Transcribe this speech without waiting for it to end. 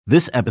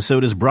This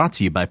episode is brought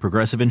to you by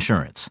Progressive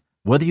Insurance.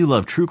 Whether you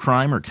love true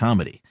crime or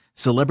comedy,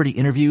 celebrity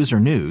interviews or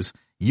news,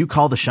 you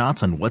call the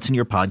shots on what's in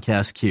your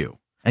podcast queue.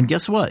 And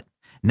guess what?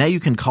 Now you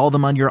can call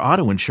them on your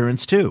auto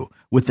insurance too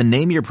with the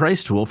Name Your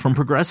Price tool from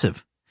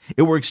Progressive.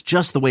 It works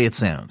just the way it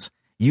sounds.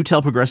 You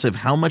tell Progressive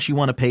how much you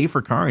want to pay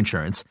for car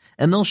insurance,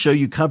 and they'll show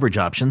you coverage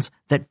options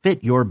that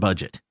fit your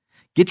budget.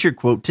 Get your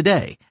quote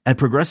today at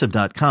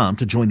Progressive.com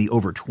to join the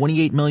over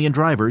 28 million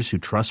drivers who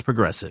trust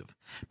Progressive.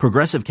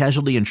 Progressive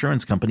Casualty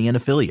Insurance Company and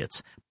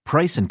Affiliates.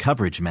 Price and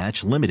coverage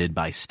match limited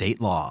by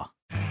state law.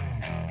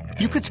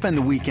 You could spend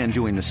the weekend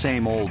doing the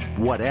same old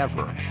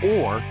whatever,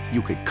 or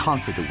you could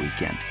conquer the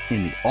weekend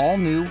in the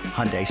all-new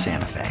Hyundai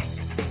Santa Fe.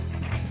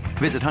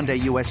 Visit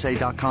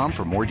HyundaiUSA.com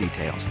for more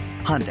details.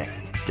 Hyundai,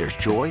 there's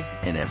joy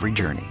in every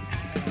journey.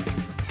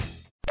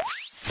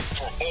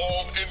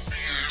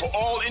 For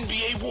all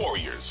NBA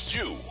warriors,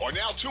 you are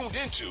now tuned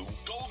into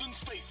Golden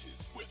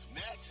Spaces with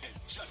Matt and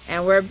Justin.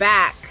 And we're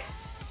back.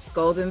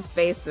 Golden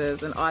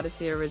Spaces, an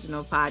Odyssey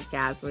original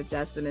podcast with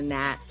Justin and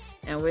Nat.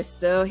 And we're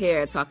still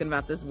here talking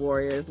about this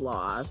Warriors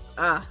loss.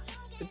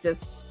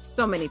 Just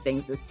so many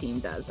things this team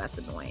does that's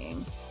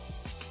annoying.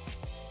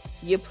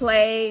 You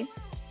play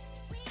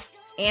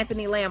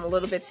Anthony Lamb a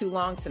little bit too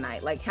long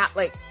tonight. Like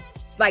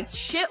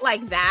shit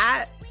like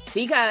that.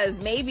 Because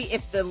maybe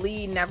if the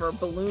lead never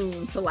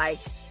ballooned to like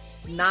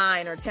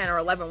 9 or 10 or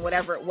 11,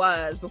 whatever it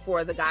was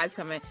before the guys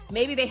come in,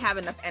 maybe they have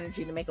enough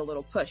energy to make a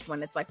little push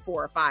when it's like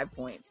 4 or 5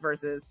 points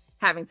versus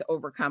having to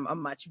overcome a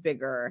much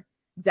bigger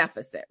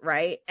deficit,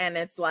 right? And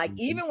it's like,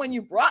 even when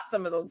you brought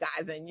some of those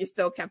guys in, you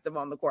still kept them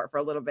on the court for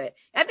a little bit.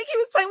 I think he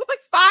was playing with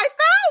like 5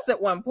 fouls at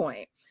one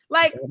point.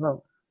 Like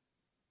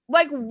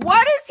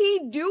what is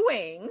he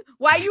doing?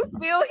 Why you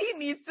feel he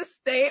needs to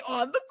stay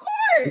on the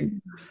court?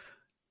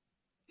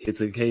 It's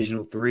an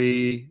occasional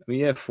three. I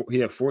mean, he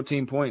had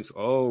 14 points.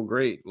 Oh,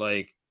 great!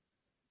 Like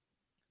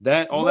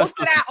that. All most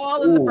that of that,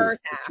 all in the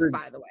first half,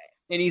 by the way.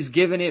 And he's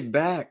giving it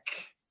back.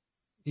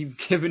 He's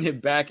giving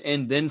it back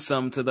and then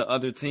some to the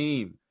other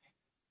team,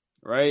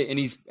 right? And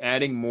he's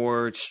adding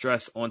more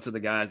stress onto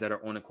the guys that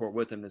are on the court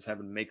with him that's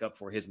having to make up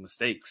for his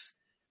mistakes.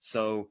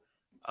 So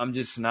I'm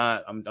just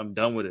not. I'm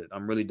done with it.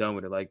 I'm really done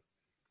with it. Like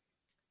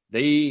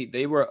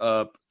they were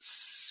up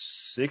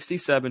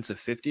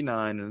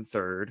 67-59 in the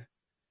third.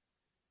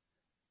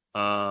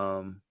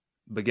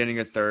 Beginning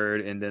of third,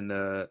 and then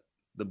the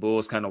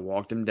Bulls kind of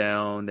walked him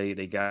down. They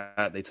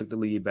took the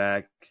lead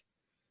back.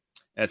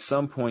 At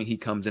some point, he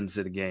comes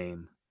into the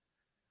game,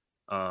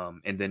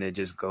 and then it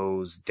just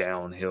goes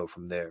downhill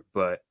from there.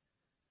 But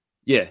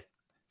yeah,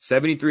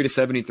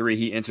 73-73,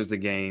 he enters the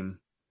game,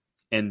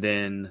 and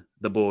then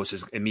the Bulls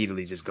just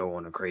immediately just go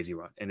on a crazy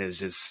run, and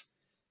it's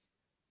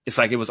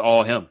like it was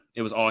all him.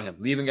 It was all him,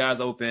 leaving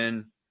guys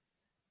open,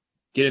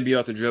 getting beat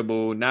off the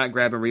dribble, not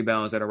grabbing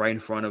rebounds that are right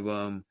in front of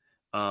him.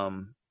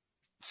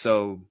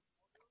 So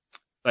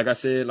like I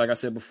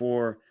said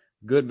before,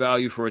 good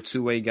value for a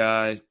two-way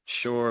guy,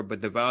 sure, but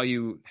the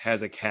value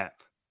has a cap.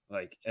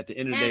 Like at the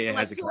end of the day, it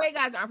has a cap. Two-way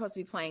guys aren't supposed to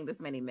be playing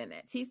this many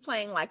minutes. He's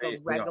playing like a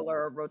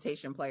regular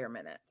rotation player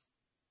minutes.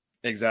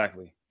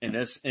 Exactly. And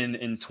that's in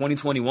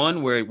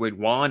 2021 where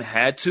Juan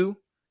had to,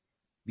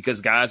 because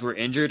guys were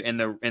injured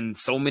and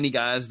so many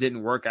guys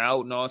didn't work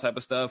out and all type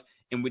of stuff.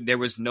 And there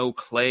was no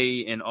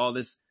Clay and all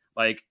this,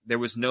 like there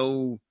was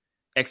no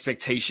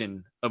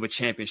expectation of a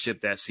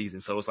championship that season.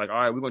 So it's like, all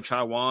right, we're going to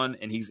try Juan,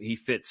 and he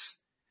fits,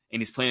 and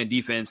he's playing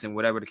defense and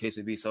whatever the case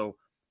may be. So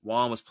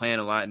Juan was playing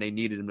a lot, and they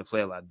needed him to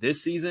play a lot.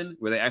 This season,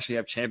 where they actually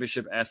have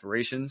championship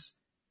aspirations,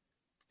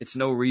 it's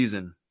no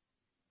reason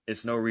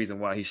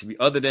why he should be,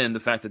 other than the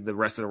fact that the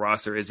rest of the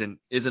roster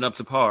isn't up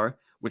to par,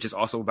 which is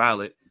also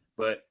valid.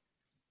 But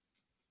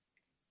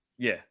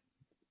yeah,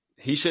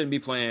 he shouldn't be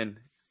playing.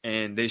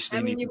 And they should.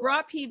 I mean, you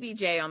brought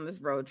PBJ on this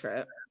road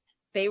trip.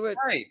 They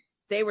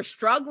were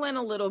struggling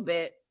a little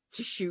bit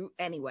to shoot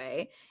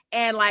anyway,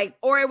 and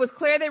or it was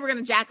clear they were going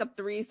to jack up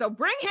threes. So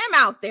bring him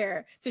out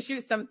there to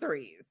shoot some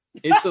threes.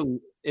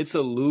 It's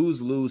a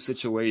lose-lose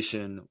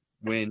situation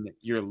when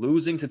you're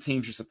losing to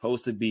teams you're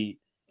supposed to beat,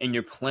 and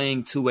you're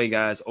playing two-way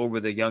guys over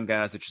the young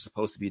guys that you're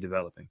supposed to be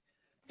developing.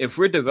 If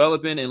we're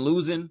developing and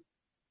losing,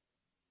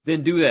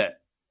 then do that.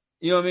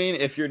 You know what I mean?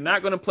 If you're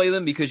not going to play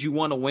them because you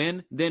want to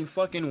win, then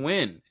fucking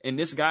win. And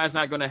this guy's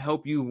not going to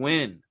help you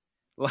win.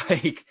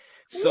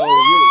 So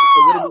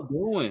what are we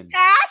doing?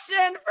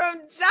 Passion from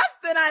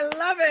Justin. I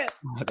love it.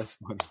 Oh, that's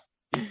funny.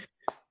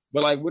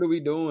 But what are we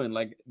doing?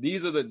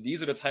 These are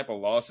the type of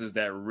losses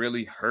that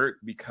really hurt,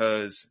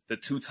 because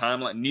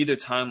neither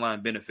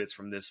timeline benefits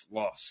from this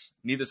loss.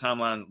 Neither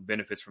timeline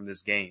benefits from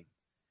this game.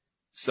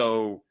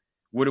 So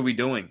what are we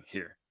doing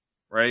here?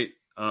 Right?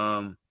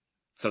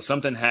 So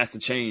something has to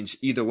change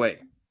either way.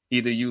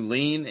 Either you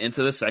lean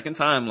into the second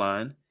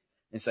timeline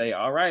and say,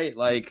 all right,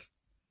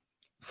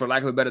 for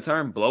lack of a better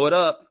term, blow it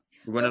up.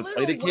 We're going to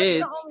play the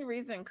kids. What's the only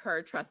reason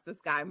Kerr trusts this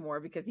guy more?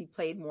 Because he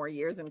played more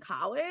years in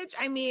college?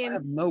 I mean, I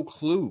have no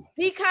clue.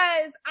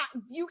 Because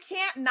you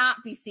can't not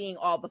be seeing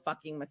all the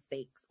fucking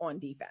mistakes on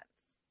defense.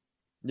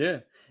 Yeah.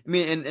 I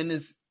mean, and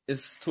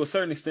it's to a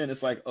certain extent,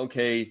 it's like,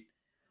 okay,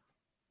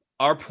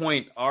 our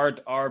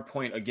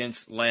point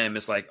against Lamb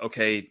is like,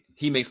 okay,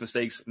 he makes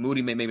mistakes.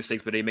 Moody may make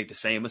mistakes, but they make the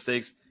same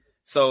mistakes.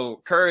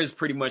 So Kerr is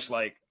pretty much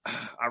like,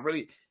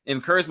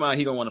 in Kerr's mind,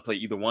 he don't want to play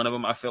either one of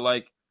them, I feel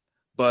like.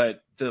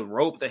 But the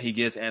rope that he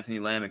gives Anthony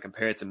Lamb and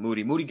compared to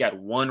Moody got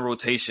one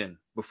rotation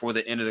before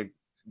the end of the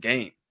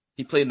game.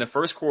 He played in the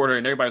first quarter,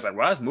 and everybody's like,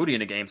 why is Moody in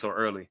the game so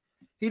early?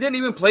 He didn't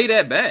even play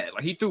that bad.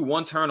 Like, he threw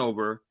one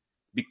turnover,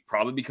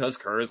 probably because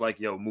Kerr is like,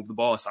 yo, move the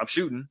ball and stop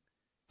shooting.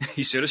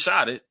 He should have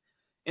shot it.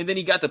 And then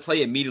he got to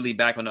play immediately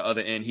back on the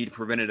other end. He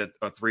prevented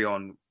a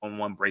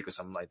 3-on-1 break or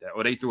something like that.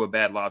 Or they threw a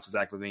bad lob to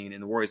Zach LaVine,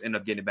 and the Warriors end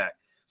up getting it back.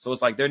 So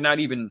it's like they're not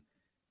even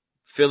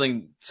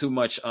feeling too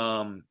much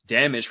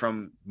damage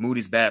from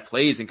Moody's bad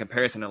plays in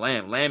comparison to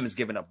Lamb. Lamb is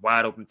giving up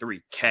wide open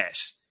three,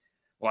 cash,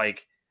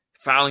 like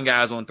fouling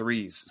guys on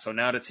threes. So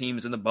now the team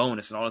is in the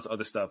bonus and all this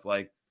other stuff.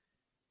 Like,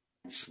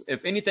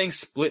 if anything,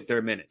 split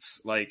their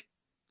minutes. Like,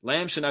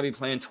 Lamb should not be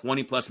playing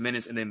 20 plus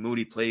minutes and then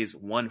Moody plays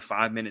 1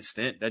 5-minute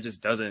stint. That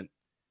just doesn't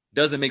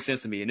make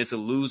sense to me. And it's a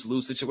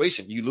lose-lose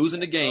situation. You lose in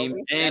the game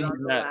and he's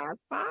not, last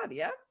pod,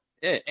 yeah,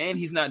 and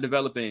he's not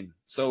developing.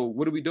 So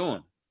what are we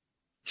doing?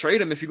 Trade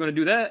him if you're going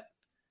to do that.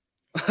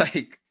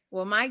 Like,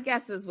 well, my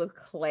guess is with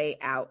Clay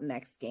out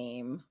next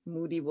game,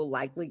 Moody will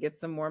likely get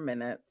some more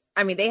minutes.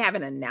 I mean, they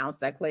haven't announced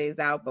that Clay's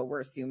out, but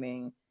we're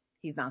assuming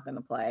he's not going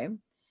to play.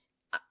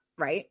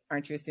 Right?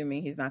 Aren't you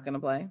assuming he's not going to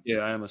play? Yeah,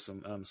 I'm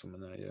assuming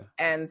that, yeah.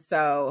 And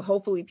so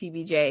hopefully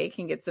PBJ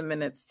can get some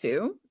minutes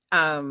too.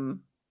 Because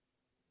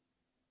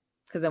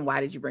then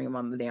why did you bring him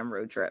on the damn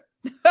road trip?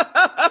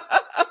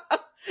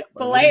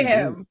 Play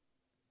him.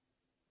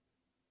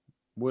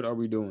 What are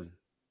we doing?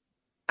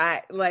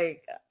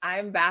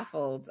 I'm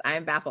baffled.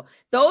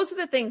 Those are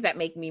the things that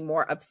make me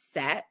more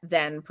upset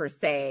than per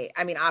se.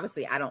 I mean,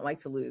 obviously I don't like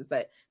to lose,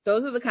 but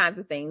those are the kinds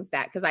of things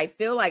that, because I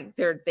feel like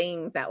there are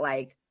things that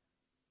like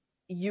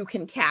you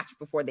can catch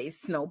before they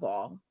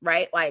snowball,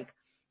 right? Like,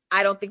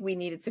 I don't think we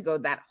needed to go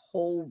that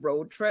whole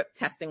road trip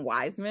testing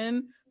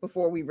Wiseman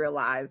before we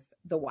realized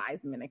the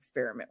Wiseman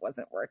experiment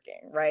wasn't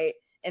working, right?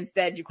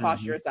 Instead, you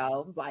cost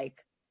yourselves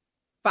like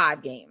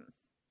 5 games.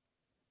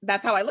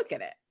 That's how I look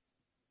at it.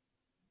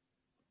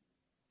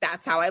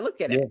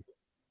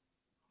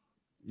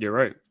 You're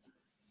right.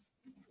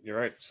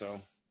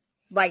 So,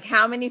 like,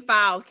 how many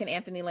fouls can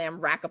Anthony Lamb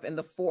rack up in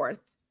the fourth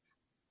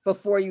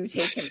before you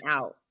take him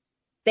out?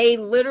 They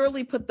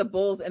literally put the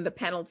Bulls in the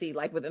penalty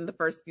like within the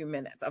first few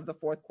minutes of the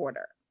fourth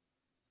quarter.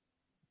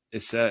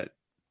 It's sad.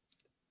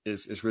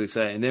 It's really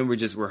sad. And then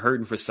we're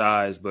hurting for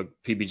size, but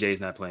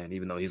PBJ's not playing,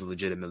 even though he's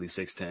legitimately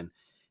 6'10".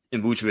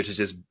 And Vucevic is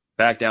just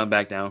back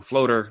down,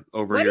 floater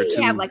over what your did he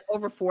two. have, like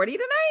over 40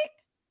 tonight?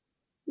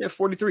 Yeah,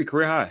 43,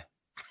 career high.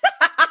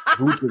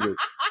 Vucevic.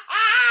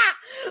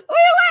 We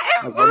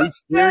let him move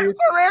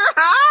career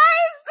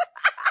highs?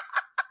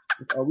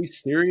 Are we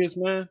serious,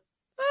 man?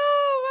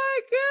 Oh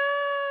my God.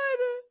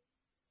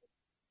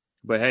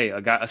 But hey,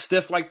 a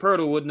stiff like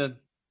Pirtle wouldn't have,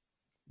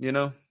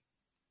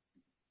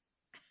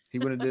 he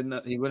wouldn't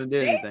have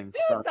did anything to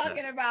stop that.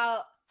 Talking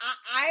about,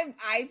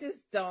 I just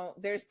don't.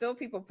 There's still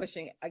people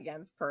pushing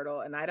against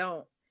Pirtle, and I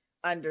don't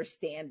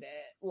understand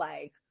it.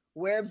 Like,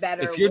 we're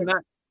better.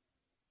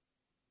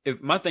 If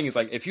my thing is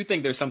like, if you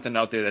think there's something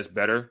out there that's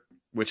better,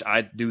 which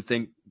I do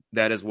think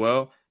that as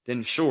well,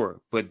 then sure.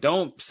 But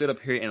don't sit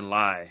up here and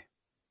lie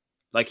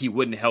like he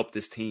wouldn't help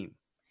this team.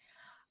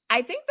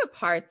 I think the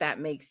part that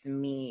makes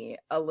me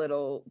a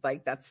little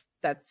like that's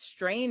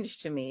strange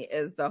to me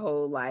is the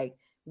whole like,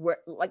 we're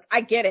like,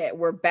 I get it,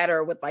 we're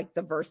better with like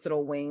the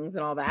versatile wings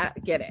and all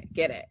that. Get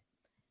it.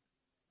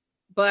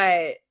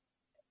 But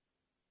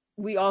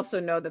we also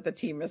know that the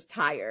team is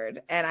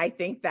tired. And I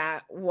think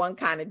that one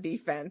kind of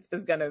defense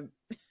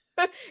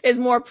is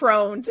more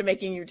prone to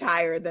making you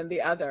tired than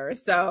the other.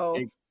 So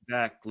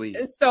exactly.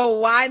 So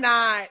why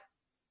not,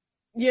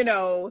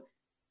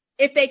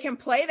 if they can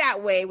play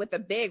that way with a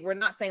big, we're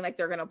not saying like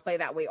they're going to play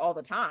that way all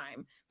the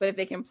time, but if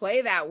they can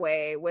play that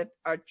way with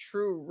a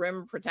true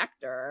rim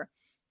protector,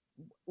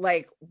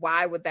 like,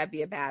 why would that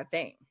be a bad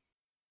thing?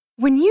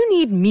 When you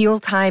need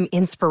mealtime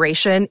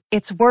inspiration,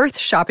 it's worth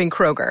shopping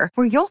Kroger,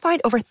 where you'll find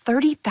over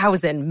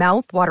 30,000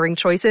 mouth-watering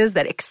choices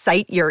that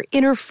excite your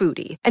inner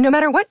foodie. And no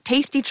matter what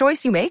tasty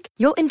choice you make,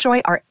 you'll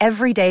enjoy our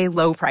everyday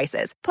low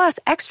prices, plus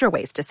extra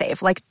ways to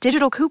save, like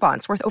digital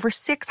coupons worth over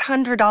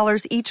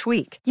 $600 each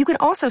week. You can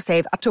also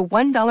save up to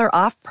 $1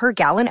 off per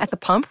gallon at the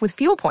pump with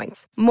fuel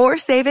points. More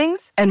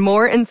savings and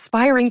more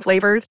inspiring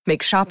flavors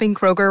make shopping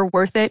Kroger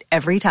worth it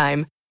every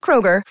time.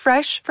 Kroger,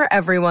 fresh for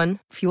everyone.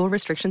 Fuel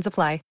restrictions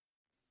apply.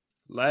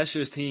 Last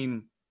year's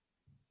team,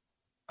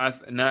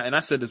 and I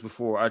said this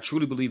before, I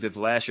truly believe if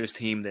last year's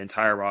team, the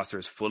entire roster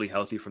is fully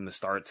healthy from the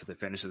start to the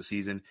finish of the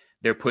season,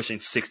 they're pushing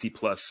 60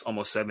 plus,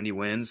 almost 70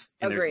 wins.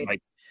 And agreed.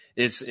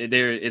 It's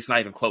not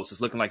even close.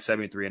 It's looking like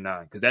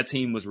 73-9 because that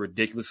team was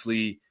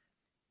ridiculously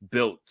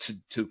built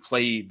to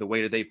play the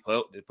way that they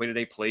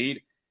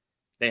played.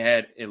 They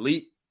had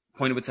elite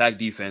point of attack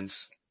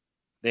defense.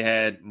 They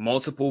had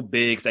multiple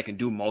bigs that can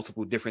do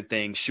multiple different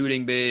things,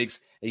 shooting bigs.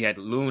 They had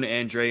Loon,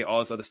 Andre, all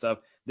this other stuff.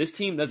 This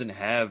team doesn't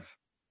have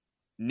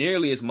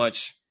nearly as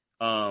much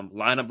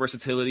lineup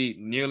versatility,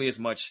 nearly as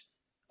much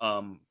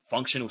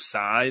functional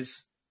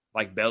size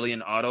like Belly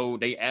and Otto.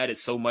 They added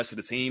so much to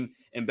the team,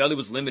 and Belly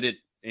was limited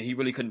and he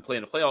really couldn't play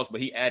in the playoffs, but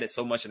he added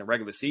so much in the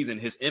regular season.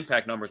 His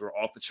impact numbers were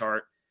off the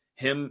chart.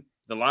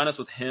 The lineups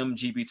with him,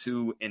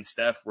 GP2, and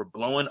Steph were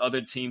blowing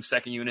other teams'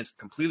 second units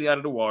completely out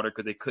of the water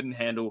because they couldn't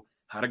handle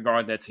how to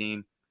guard that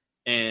team.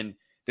 And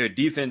their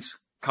defense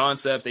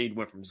concepts, they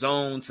went from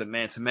zone to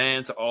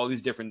man to all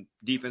these different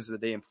defenses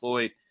that they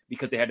employed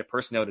because they had the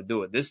personnel to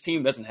do it. This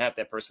team doesn't have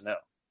that personnel.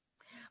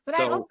 But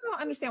I also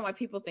don't understand why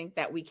people think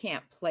that we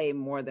can't play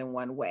more than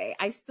one way.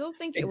 I still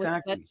think it was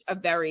such a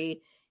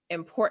very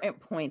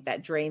important point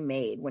that Dre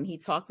made when he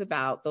talked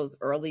about those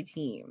early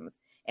teams.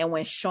 And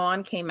when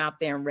Sean came out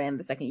there and ran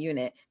the second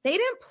unit, they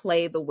didn't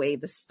play the way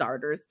the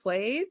starters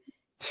played.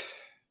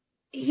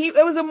 He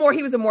was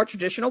a more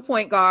traditional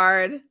point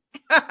guard.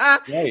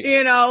 Right.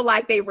 You know,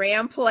 like they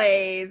ran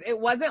plays. It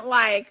wasn't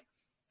like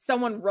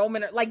someone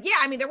roaming. Like, yeah,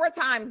 I mean, there were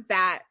times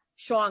that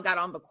Sean got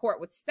on the court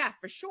with Steph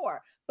for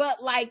sure.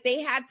 But like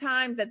they had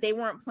times that they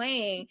weren't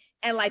playing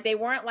and like they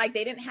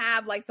didn't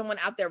have like someone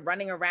out there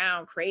running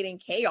around creating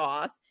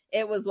chaos.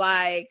 It was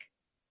like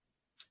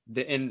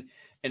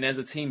and as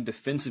a team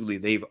defensively,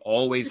 they've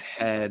always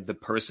had the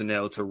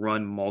personnel to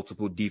run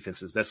multiple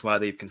defenses. That's why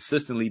they've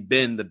consistently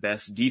been the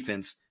best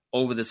defense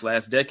over this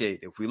last decade.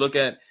 If we look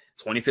at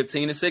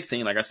 2015 and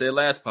 16, like I said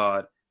last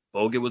pod,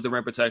 Bogut was the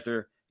rim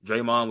protector.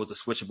 Draymond was a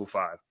switchable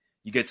five.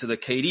 You get to the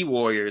KD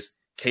Warriors,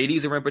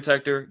 KD's a rim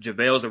protector.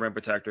 JaVale's a rim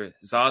protector.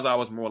 Zaza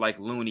was more like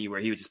Looney, where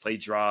he would just play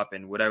drop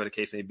and whatever the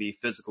case may be,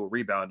 physical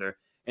rebounder.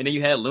 And then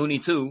you had Looney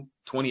too,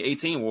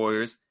 2018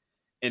 Warriors.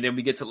 And then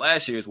we get to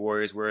last year's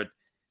Warriors, where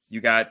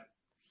you got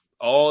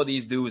all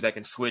these dudes that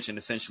can switch and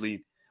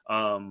essentially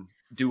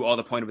do all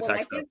the point of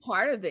attack stuff. I think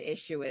part of the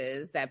issue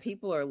is that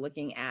people are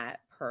looking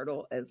at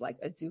Pirtle as like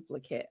a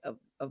duplicate of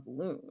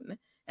Loon.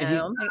 And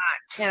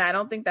I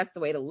don't think that's the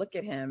way to look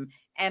at him.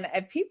 And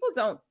if people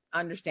don't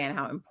understand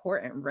how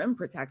important rim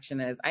protection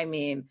is, I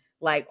mean,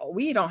 like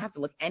we don't have to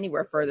look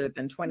anywhere further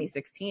than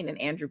 2016 and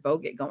Andrew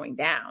Bogut going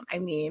down. I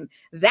mean,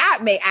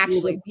 that may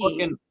actually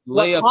be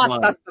what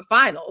cost us the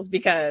finals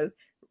because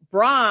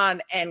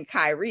Bron and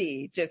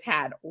Kyrie just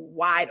had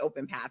wide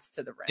open paths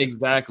to the rim.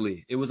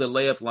 Exactly. It was a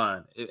layup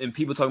line. And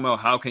people talking about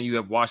how can you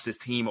have watched this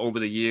team over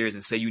the years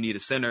and say you need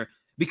a center?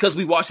 Because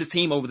we watched this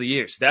team over the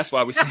years. That's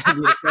why we say we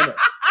need a center.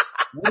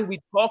 What are we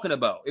talking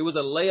about? It was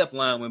a layup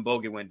line when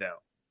Bogut went down.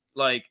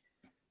 Like,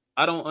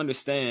 I don't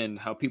understand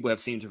how people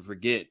have seemed to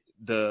forget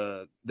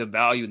the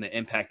value and the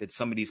impact that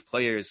some of these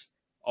players,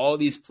 all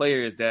these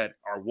players that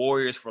are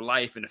Warriors for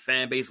life and the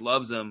fan base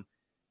loves them,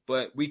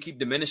 but we keep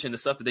diminishing the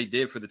stuff that they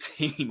did for the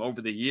team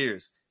over the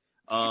years.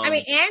 I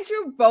mean,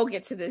 Andrew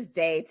Bogut to this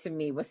day, to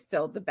me, was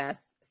still the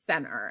best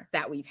center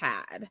that we've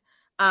had.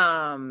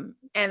 And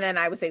then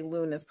I would say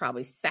Loon is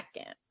probably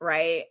second,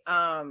 right?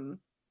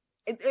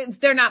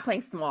 They're not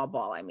playing small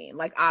ball. I mean,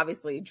 like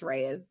obviously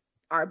Dre is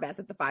our best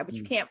at the five, but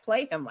you can't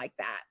play him like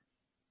that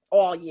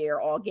all year,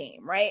 all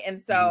game, right?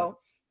 And so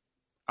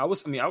I would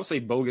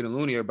say Bogut and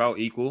Looney are about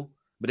equal,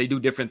 but they do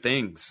different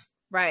things.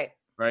 Right.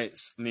 Right.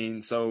 I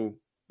mean, so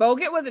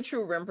Bogut was a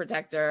true rim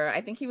protector.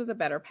 I think he was a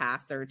better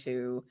passer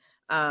too.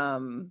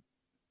 And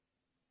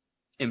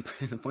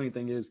the funny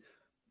thing is,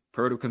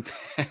 Pirtle can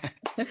pass.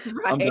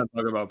 Right. I'm done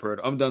talking about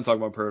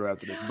Pirtle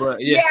after this. But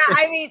yeah,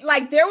 I mean,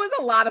 like there was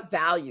a lot of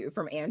value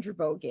from Andrew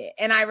Bogut,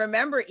 and I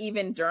remember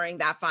even during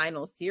that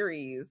final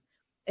series,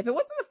 if it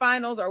wasn't the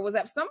finals or was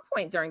at some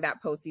point during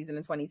that postseason in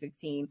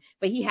 2016,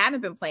 but he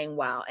hadn't been playing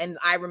well. And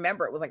I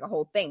remember it was like a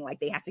whole thing. Like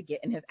they had to get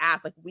in his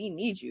ass. Like, we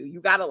need you.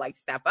 You got to like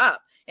step up.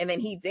 And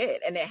then he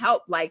did. And it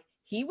helped. Like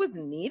he was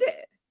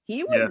needed.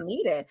 He was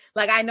needed.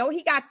 Like, I know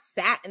he got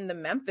sat in the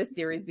Memphis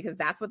series because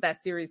that's what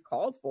that series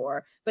called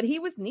for, but he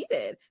was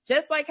needed.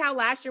 Just like how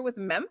last year with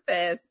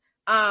Memphis,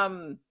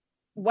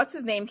 what's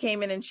his name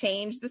came in and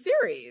changed the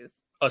series.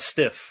 A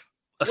stiff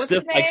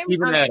like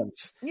Steven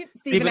Adams.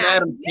 Steven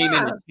Adams came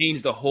in and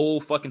changed the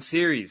whole fucking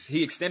series.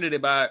 He extended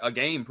it by a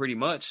game, pretty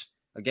much.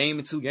 A game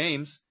and 2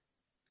 games.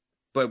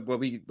 But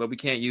we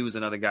can't use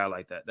another guy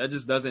like that. That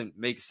just doesn't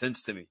make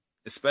sense to me.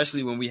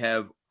 Especially when we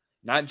have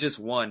not just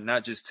one,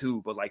 not just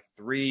 2, but like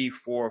 3,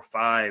 4,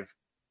 5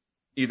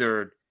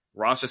 either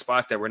roster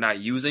spots that we're not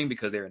using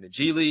because they're in the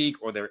G League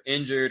or they're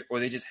injured or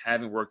they just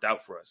haven't worked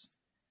out for us.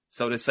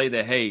 So to say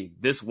that, hey,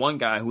 this one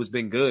guy who's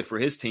been good for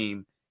his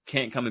team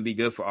can't come and be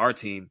good for our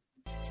team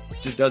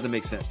just doesn't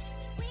make sense.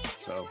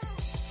 So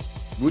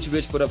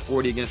Vucevic put up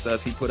 40 against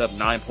us. He put up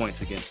 9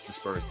 points against the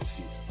Spurs this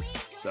season.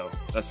 So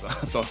that's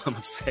all I'm going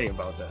to say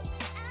about that.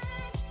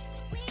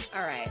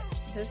 All right.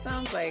 This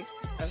sounds like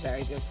a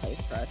very good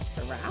place for us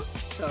to wrap.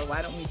 So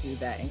why don't we do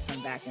that and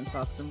come back and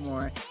talk some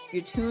more.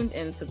 You're tuned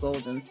into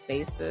Golden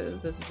Spaces.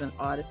 This is an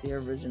Odyssey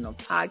original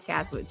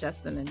podcast with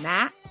Justin and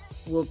Nat.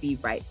 We'll be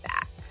right back.